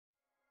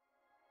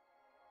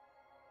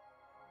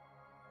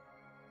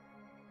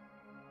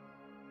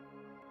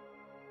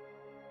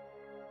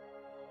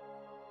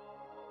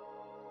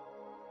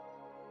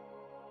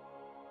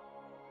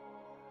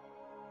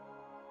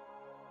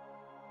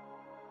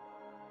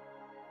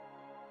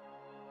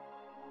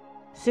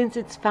Since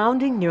its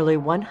founding nearly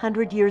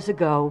 100 years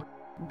ago,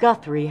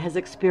 Guthrie has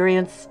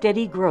experienced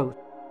steady growth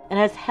and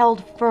has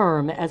held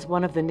firm as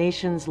one of the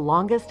nation's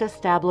longest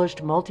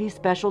established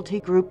multi-specialty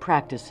group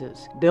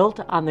practices, built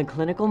on the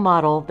clinical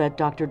model that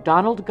Dr.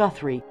 Donald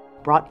Guthrie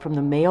brought from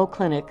the Mayo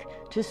Clinic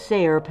to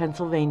Sayre,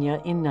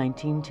 Pennsylvania in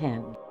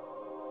 1910.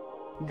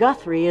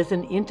 Guthrie is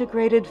an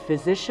integrated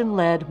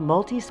physician-led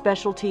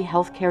multi-specialty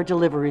healthcare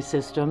delivery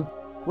system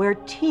where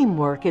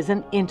teamwork is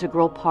an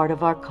integral part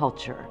of our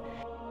culture.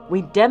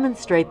 We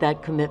demonstrate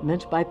that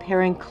commitment by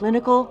pairing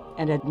clinical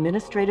and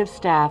administrative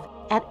staff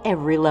at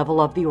every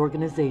level of the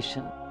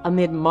organization.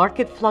 Amid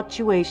market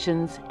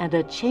fluctuations and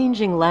a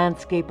changing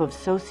landscape of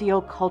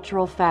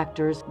socio-cultural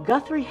factors,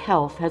 Guthrie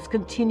Health has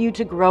continued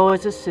to grow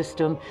as a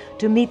system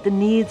to meet the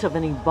needs of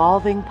an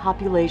evolving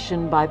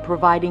population by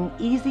providing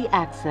easy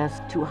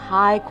access to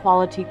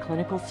high-quality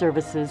clinical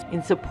services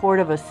in support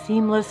of a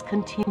seamless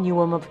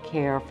continuum of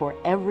care for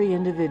every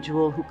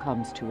individual who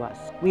comes to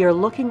us. We are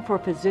looking for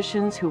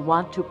physicians who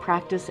want to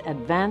practice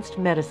advanced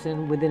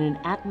medicine within an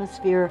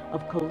atmosphere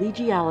of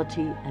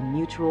collegiality and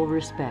mutual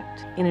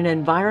respect, in an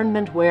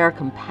environment where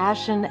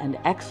compassion and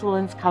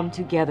excellence come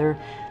together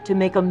to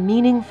make a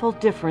meaningful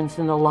difference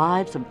in the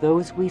lives of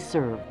those we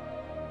serve.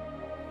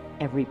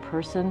 Every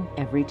person,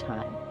 every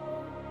time.